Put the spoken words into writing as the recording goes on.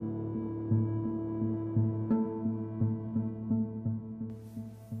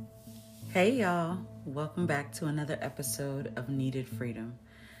Hey y'all, welcome back to another episode of Needed Freedom.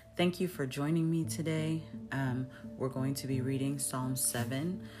 Thank you for joining me today. We're going to be reading Psalm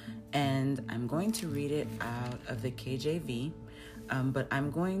 7, and I'm going to read it out of the KJV, but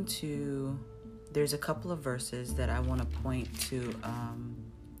there's a couple of verses that I want to point to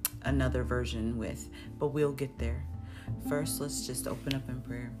another version with, but we'll get there. First, let's just open up in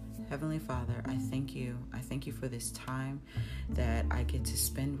prayer. Heavenly Father, I thank you. I thank you for this time that I get to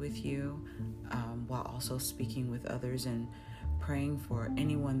spend with you while also speaking with others and praying for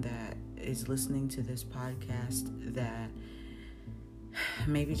anyone that is listening to this podcast that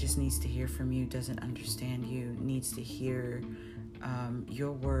maybe just needs to hear from you, doesn't understand you, needs to hear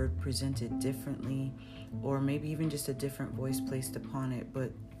your word presented differently, or maybe even just a different voice placed upon it,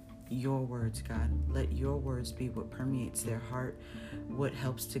 but your words, God. Let your words be what permeates their heart, what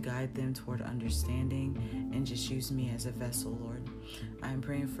helps to guide them toward understanding, and just use me as a vessel, Lord. I'm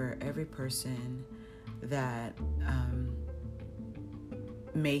praying for every person that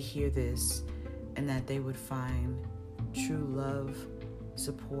may hear this and that they would find true love,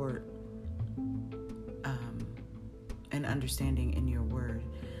 support, and understanding in your word,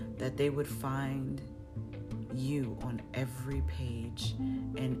 that they would find you on every page,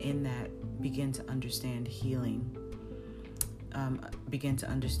 and in that begin to understand healing, begin to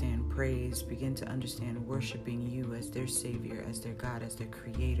understand praise, begin to understand worshiping you as their Savior, as their God, as their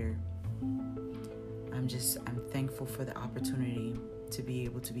Creator. I'm thankful for the opportunity to be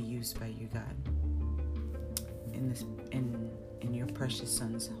able to be used by you, God, in your precious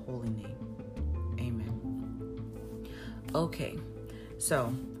Son's holy name. Amen. Okay,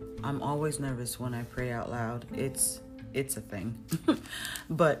 so I'm always nervous when I pray out loud. It's a thing.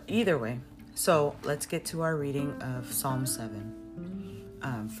 But either way, so let's get to our reading of Psalm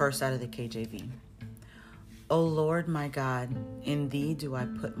 7, first out of the KJV. O Lord my God, in thee do I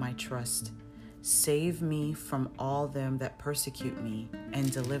put my trust. Save me from all them that persecute me,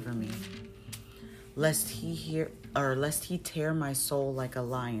 and deliver me. Lest he tear my soul like a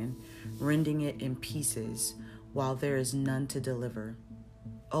lion, rending it in pieces, while there is none to deliver.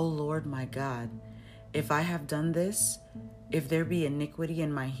 O Lord my God, if I have done this, if there be iniquity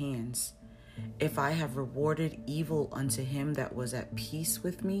in my hands, if I have rewarded evil unto him that was at peace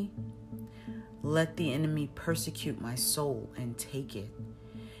with me, let the enemy persecute my soul and take it.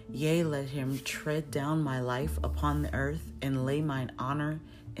 Yea, let him tread down my life upon the earth, and lay mine honor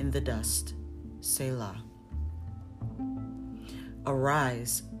in the dust. Selah.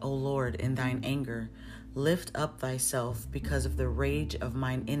 Arise, O Lord, in thine anger. Lift up thyself because of the rage of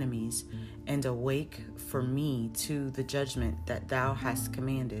mine enemies, and awake for me to the judgment that thou hast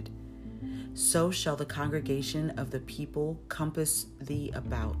commanded. So shall the congregation of the people compass thee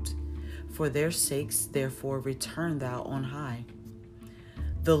about. For their sakes, therefore, return thou on high.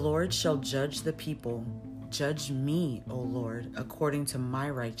 The Lord shall judge the people. Judge me, O Lord, according to my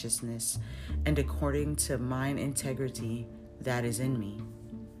righteousness, and according to mine integrity that is in me.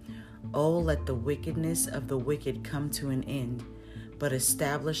 O let the wickedness of the wicked come to an end, but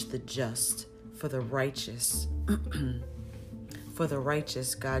establish the just. For the righteous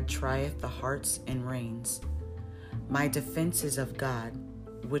God trieth the hearts and reins. My defense is of God,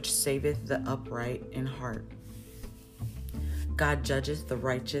 which saveth the upright in heart. God judgeth the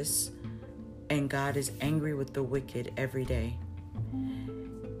righteous, and God is angry with the wicked every day.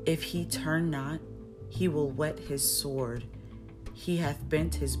 If he turn not, he will whet his sword. He hath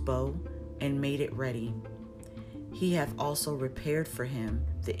bent his bow and made it ready. He hath also repaired for him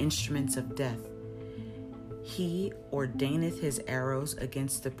the instruments of death. He ordaineth his arrows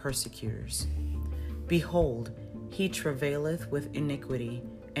against the persecutors. Behold, he travaileth with iniquity,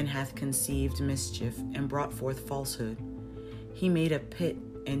 and hath conceived mischief, and brought forth falsehood. He made a pit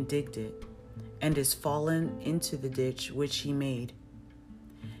and digged it, and is fallen into the ditch which he made.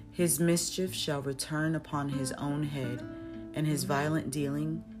 His mischief shall return upon his own head, and his violent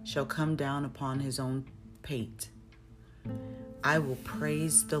dealing shall come down upon his own pate. I will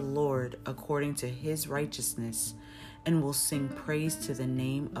praise the Lord according to his righteousness, and will sing praise to the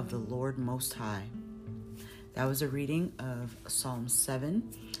name of the Lord Most High. That was a reading of Psalm 7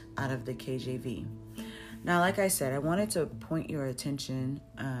 out of the KJV. Now, like I said, I wanted to point your attention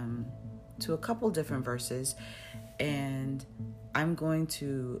to a couple different verses, and I'm going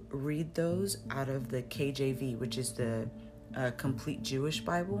to read those out of the KJV, which is the Complete Jewish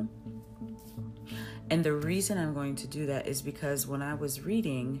Bible. And the reason I'm going to do that is because when I was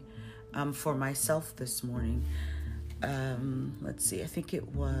reading for myself this morning, let's see, I think it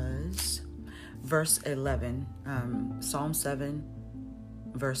was verse 11, Psalm 7,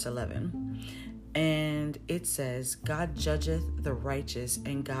 verse 11. And it says, God judgeth the righteous,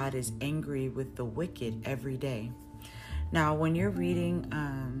 and God is angry with the wicked every day. Now, when you're reading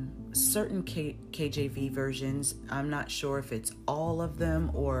certain KJV versions, I'm not sure if it's all of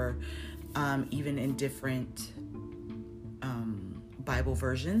them or even in different Bible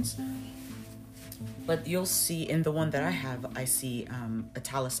versions. But you'll see in the one that I have, I see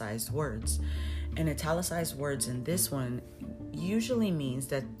italicized words. And italicized words in this one usually means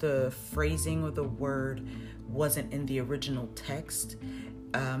that the phrasing of the word wasn't in the original text.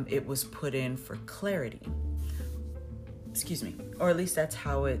 It was put in for clarity. Excuse me. Or at least that's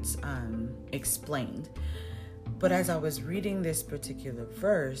how it's explained. But as I was reading this particular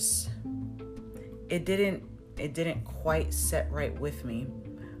verse, it didn't quite set right with me.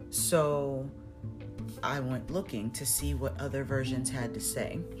 So I went looking to see what other versions had to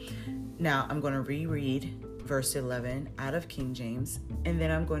say. Now I'm going to reread verse 11 out of King James, and then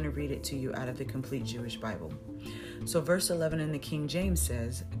I'm going to read it to you out of the Complete Jewish Bible. So verse 11 in the King James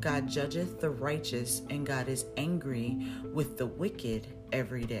says, God judgeth the righteous, and God is angry with the wicked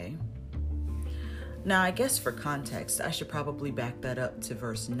every day. Now, I guess for context, I should probably back that up to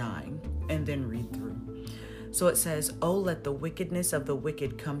verse 9 and then read through. So it says, Oh, let the wickedness of the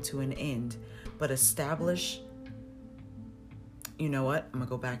wicked come to an end, but establish... You know what? I'm going to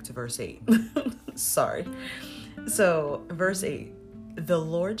go back to verse 8. Sorry. So, verse 8. The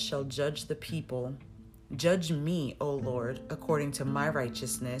Lord shall judge the people. Judge me, O Lord, according to my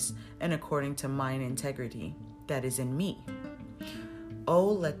righteousness and according to mine integrity that is in me. Oh,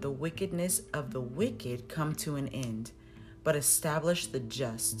 let the wickedness of the wicked come to an end, but establish the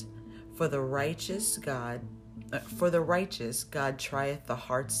just. For the righteous God trieth the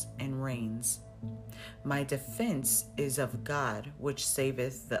hearts and reins. My defense is of God, which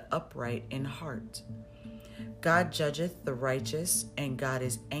saveth the upright in heart. God judgeth the righteous, and God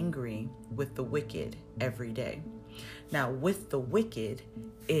is angry with the wicked every day. Now, with the wicked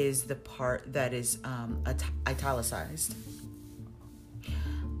is the part that is italicized.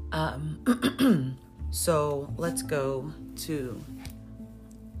 So let's go to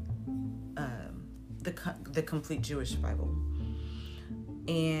the Complete Jewish Bible.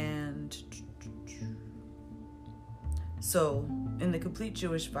 And so in the Complete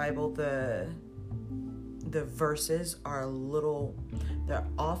Jewish Bible, the verses are they're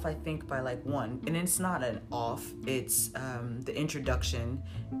off, I think, by like one. And it's not an off. It's the introduction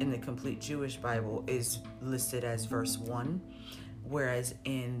in the Complete Jewish Bible is listed as verse 1, whereas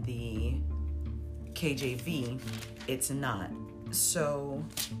in the KJV, it's not. So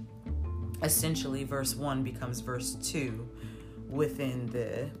essentially, verse 1 becomes verse 2 within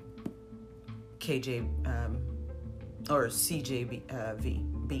the KJ or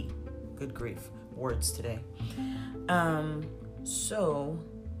CJV. Good grief, words today. So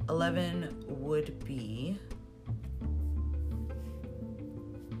 11 would be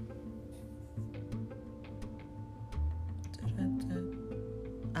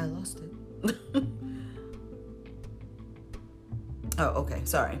I lost it. Oh, okay,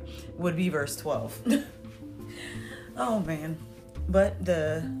 sorry. Would be verse 12. Oh man. But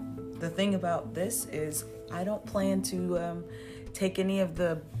the thing about this is I don't plan to take any of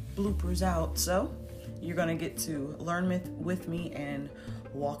the bloopers out, so you're going to get to learn with me and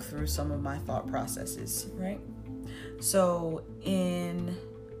walk through some of my thought processes, right? So in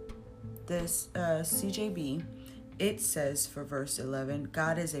this CJB, it says for verse 11,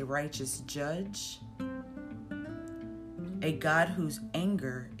 God is a righteous judge, a God whose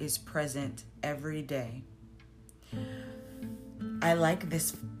anger is present every day. I like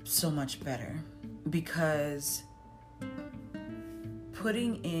this so much better because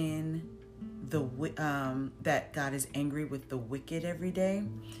putting in that God is angry with the wicked every day,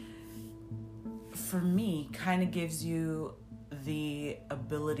 for me, kind of gives you the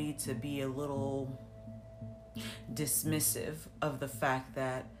ability to be a little dismissive of the fact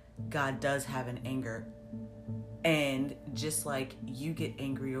that God does have an anger. And just like you get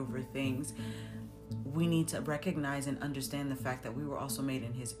angry over things, we need to recognize and understand the fact that we were also made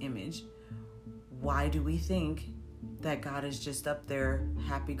in his image. Why do we think that God is just up there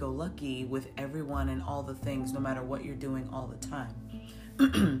happy-go-lucky with everyone and all the things, no matter what you're doing all the time?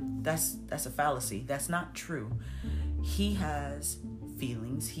 That's a fallacy. That's not true. He has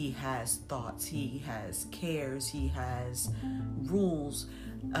feelings. He has thoughts. He has cares. He has rules.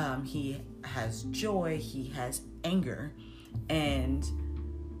 He has joy. He has anger. And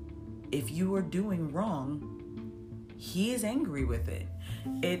if you are doing wrong, he is angry with it.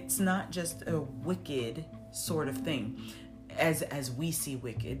 It's not just a wicked sort of thing as we see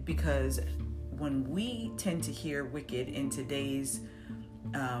wicked, because when we tend to hear wicked in today's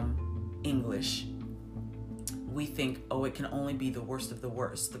English, we think, oh, it can only be the worst of the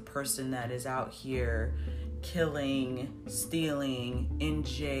worst. The person that is out here killing, stealing, in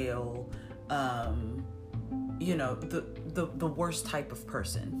jail, the worst type of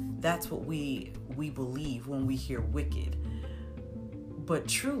person. That's what we believe when we hear wicked. But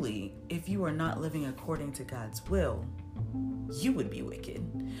truly, if you are not living according to God's will, you would be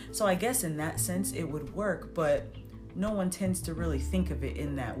wicked. So I guess in that sense it would work, but no one tends to really think of it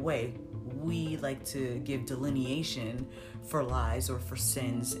in that way. We like to give delineation for lies or for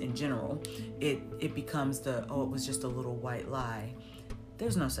sins in general. It becomes it was just a little white lie.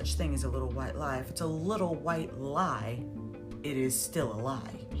 There's no such thing as a little white lie. If it's a little white lie, it is still a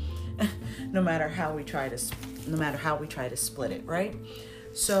lie. no matter how we try to split it, right?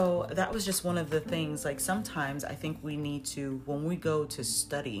 So that was just one of the things. Like, sometimes I think we need to, when we go to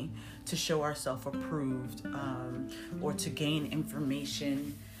study to show ourselves approved, or to gain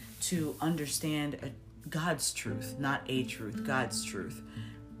information, to understand God's truth, not a truth, God's truth.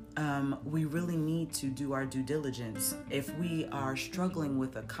 We really need to do our due diligence. If we are struggling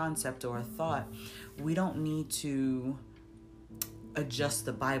with a concept or a thought, we don't need to adjust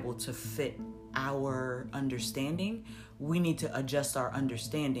the Bible to fit our understanding. We need to adjust our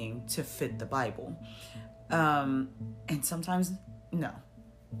understanding to fit the Bible. And sometimes, no.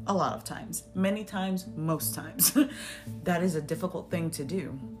 A lot of times. Many times, most times. That is a difficult thing to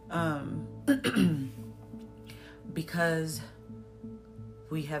do. Because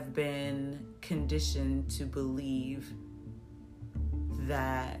we have been conditioned to believe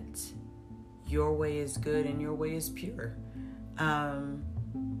that your way is good and your way is pure.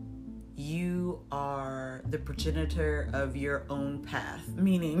 You are the progenitor of your own path,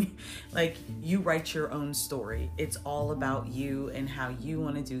 meaning like you write your own story. It's all about you and how you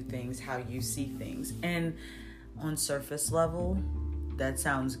want to do things, how you see things. And on surface level, that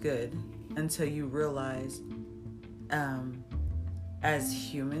sounds good until you realize, as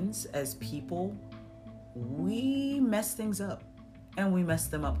humans, as people, we mess things up, and we mess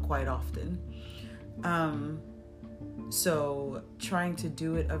them up quite often. So trying to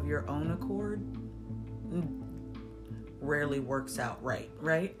do it of your own accord rarely works out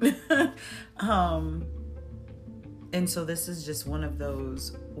right? And so this is just one of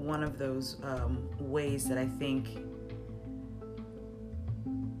those ways that I think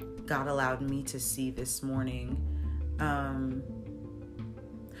God allowed me to see this morning.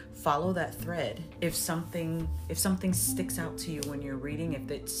 Follow that thread. If something sticks out to you when you're reading, if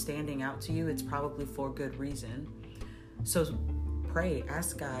it's standing out to you, it's probably for good reason. So pray,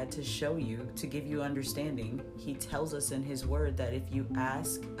 ask God to show you, to give you understanding. He tells us in his word that if you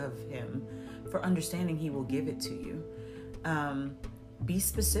ask of him for understanding, he will give it to you. Be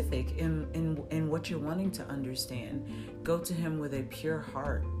specific in what you're wanting to understand. Go to him with a pure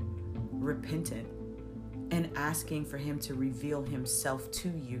heart, repentant, and asking for him to reveal himself to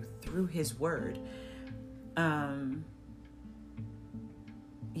you through his word.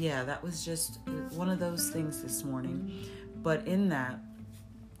 That was just one of those things this morning. But in that,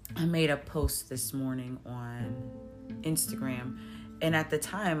 I made a post this morning on Instagram. And at the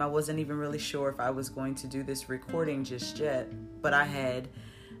time, I wasn't even really sure if I was going to do this recording just yet. But I had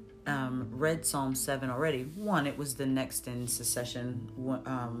read Psalm 7 already. One, it was the next in succession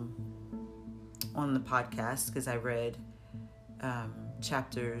on the podcast, because I read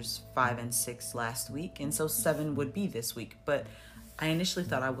chapters 5 and 6 last week. And so 7 would be this week. But I initially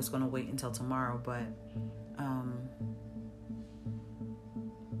thought I was going to wait until tomorrow, but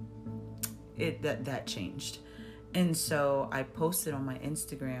that changed. And so I posted on my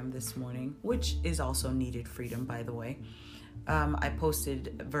Instagram this morning, which is also Needed Freedom, by the way. I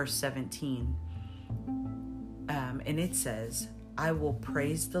posted verse 17, and it says, "I will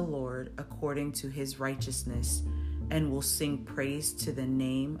praise the Lord according to his righteousness, and will sing praise to the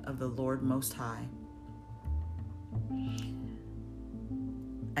name of the Lord Most High."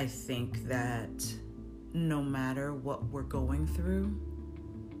 I think that no matter what we're going through,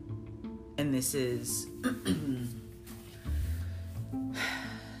 and this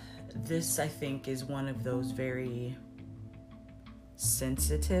I think is one of those very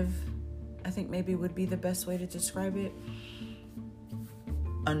sensitive, I think maybe would be the best way to describe it.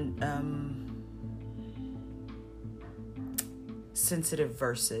 Sensitive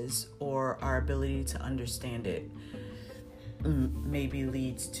verses, or our ability to understand it maybe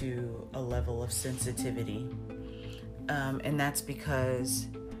leads to a level of sensitivity. And that's because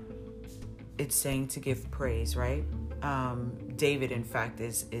it's saying to give praise, right? David, in fact,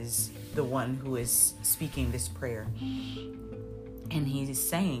 is the one who is speaking this prayer. And he is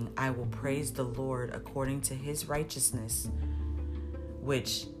saying, "I will praise the Lord according to his righteousness.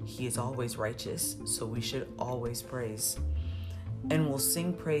 which he is always righteous, so we should always praise. And will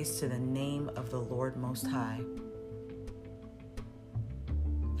sing praise to the name of the Lord Most High.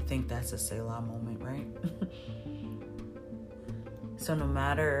 I think that's a Selah moment, right? So no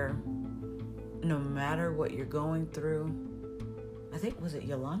matter what you're going through, I think, was it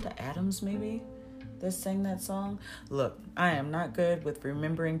Yolanda Adams maybe that sang that song? Look, I am not good with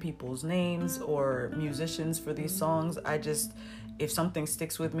remembering people's names or musicians for these songs. If something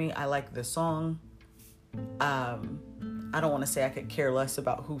sticks with me, I like the song. I don't want to say I could care less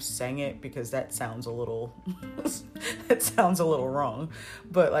about who sang it, because that sounds a little wrong.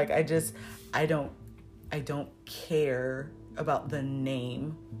 But like, I don't care about the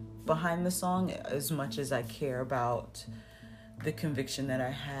name behind the song as much as I care about the conviction that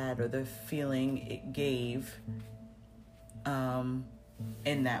I had, or the feeling it gave in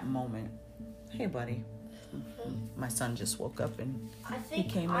that moment. Hey, buddy. My son just woke up and he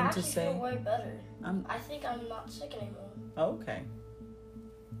came in to say, I feel way better. I think I'm not sick anymore. Okay.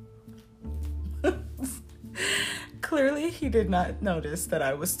 Clearly, he did not notice that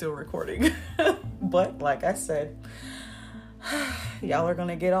I was still recording. But like I said, y'all are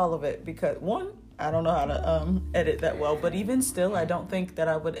gonna get all of it, because one, I don't know how to edit that well, but even still, I don't think that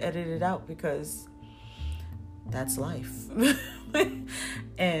I would edit it out, because that's life.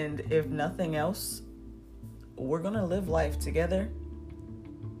 And if nothing else, we're gonna live life together,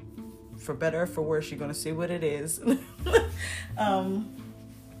 for better or for worse. You're gonna see what it is.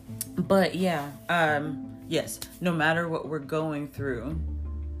 But yeah, yes, no matter what we're going through,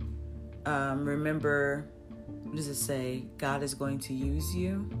 remember, what does it say? God is going to use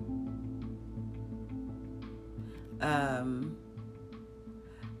you.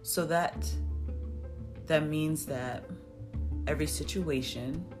 So that means that every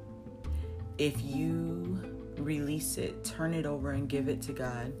situation, if you release it, turn it over and give it to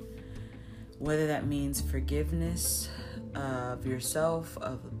God, whether that means forgiveness of yourself,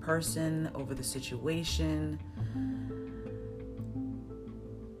 of the person, over the situation,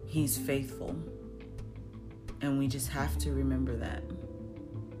 He's faithful. And we just have to remember that.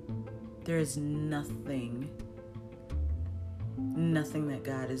 There is nothing that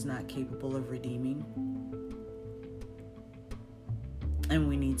God is not capable of redeeming. And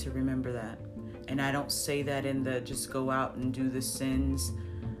we need to remember that. And I don't say that in the just go out and do the sins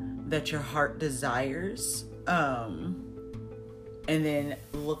that your heart desires, and then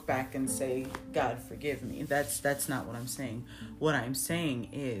look back and say, God, forgive me. That's not what I'm saying. What I'm saying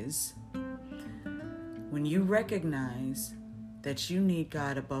is, when you recognize that you need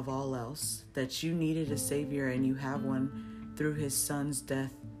God above all else, that you needed a Savior, and you have one through His Son's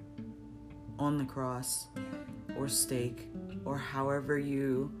death on the cross or stake, or however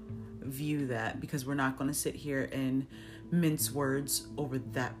you view that, because we're not going to sit here and mince words over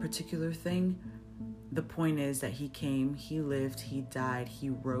that particular thing. The point is that He came, He lived, He died, He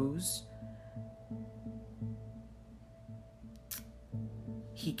rose.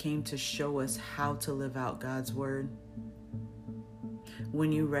 He came to show us how to live out God's word.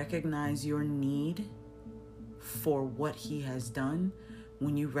 When you recognize your need for what He has done,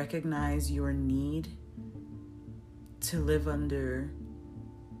 when you recognize your need to live under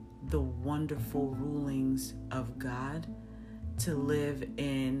the wonderful rulings of God, to live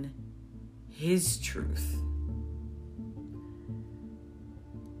in His truth,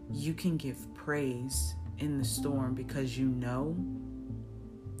 you can give praise in the storm, because you know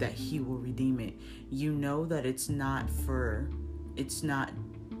that He will redeem it. You know that it's not for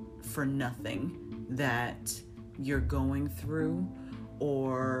nothing that you're going through,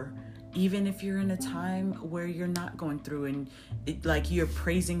 or even if you're in a time where you're not going through and like you're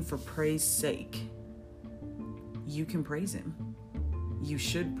praising for praise sake, you can praise Him. You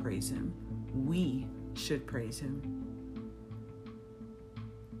should praise Him. We should praise Him.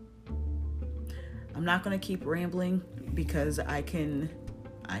 I'm not going to keep rambling, because I can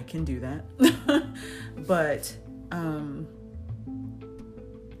do that. But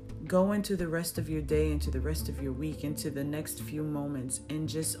go into the rest of your day, into the rest of your week, into the next few moments, and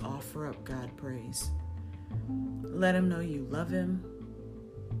just offer up God praise. Let Him know you love Him,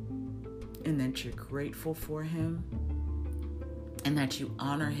 and that you're grateful for Him, and that you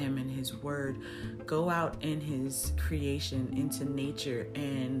honor Him in His word. Go out in His creation, into nature,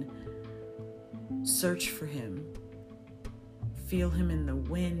 and search for Him. Feel Him in the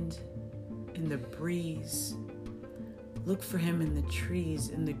wind, in the breeze. Look for Him in the trees,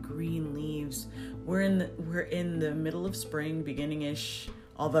 in the green leaves. We're in the middle of spring, beginning-ish.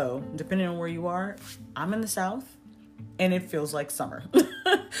 Although, depending on where you are, I'm in the South, and it feels like summer.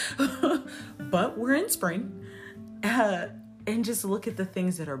 But we're in spring. And and just look at the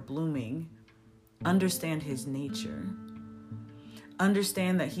things that are blooming. Understand his nature.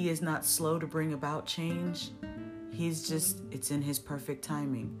 Understand that he is not slow to bring about change. It's in his perfect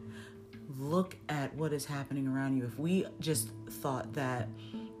timing. Look at what is happening around you. If we just thought that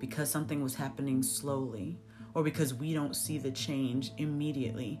because something was happening slowly, or because we don't see the change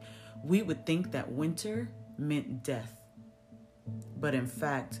immediately, we would think that winter meant death. But in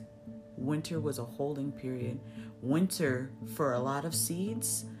fact, winter was a holding period. Winter, for a lot of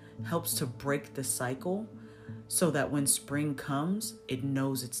seeds, helps to break the cycle so that when spring comes, it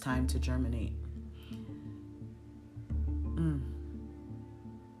knows it's time to germinate.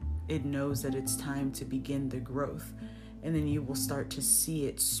 It knows that it's time to begin the growth, and then you will start to see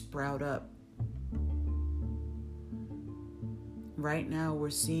it sprout up. Right now, we're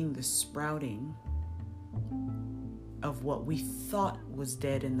seeing the sprouting of what we thought was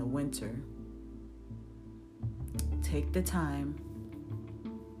dead in the winter. Take the time,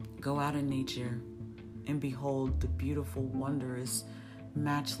 go out in nature, and behold the beautiful, wondrous,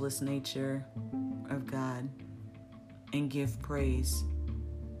 matchless nature of God, and give praise.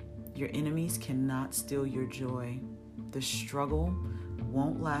 Your enemies cannot steal your joy. The struggle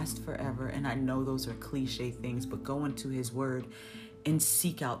won't last forever. And I know those are cliche things, but go into his word and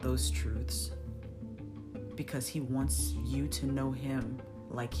seek out those truths, because he wants you to know him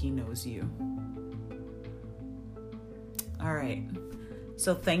like he knows you. All right.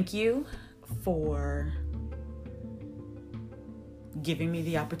 So thank you for giving me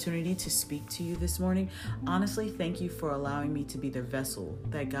the opportunity to speak to you this morning. Honestly, thank you for allowing me to be the vessel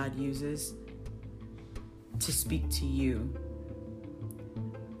that God uses to speak to you,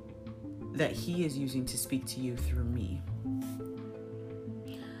 that he is using to speak to you through me.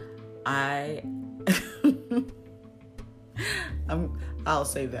 I'll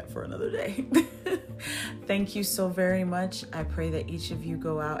save that for another day. Thank you so very much. I pray that each of you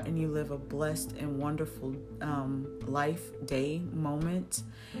go out and you live a blessed and wonderful life, day, moment.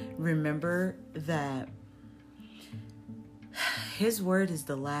 Remember that his word is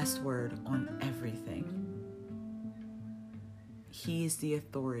the last word on everything. He is the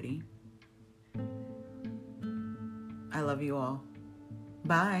authority. I love you all.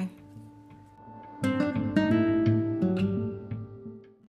 Bye.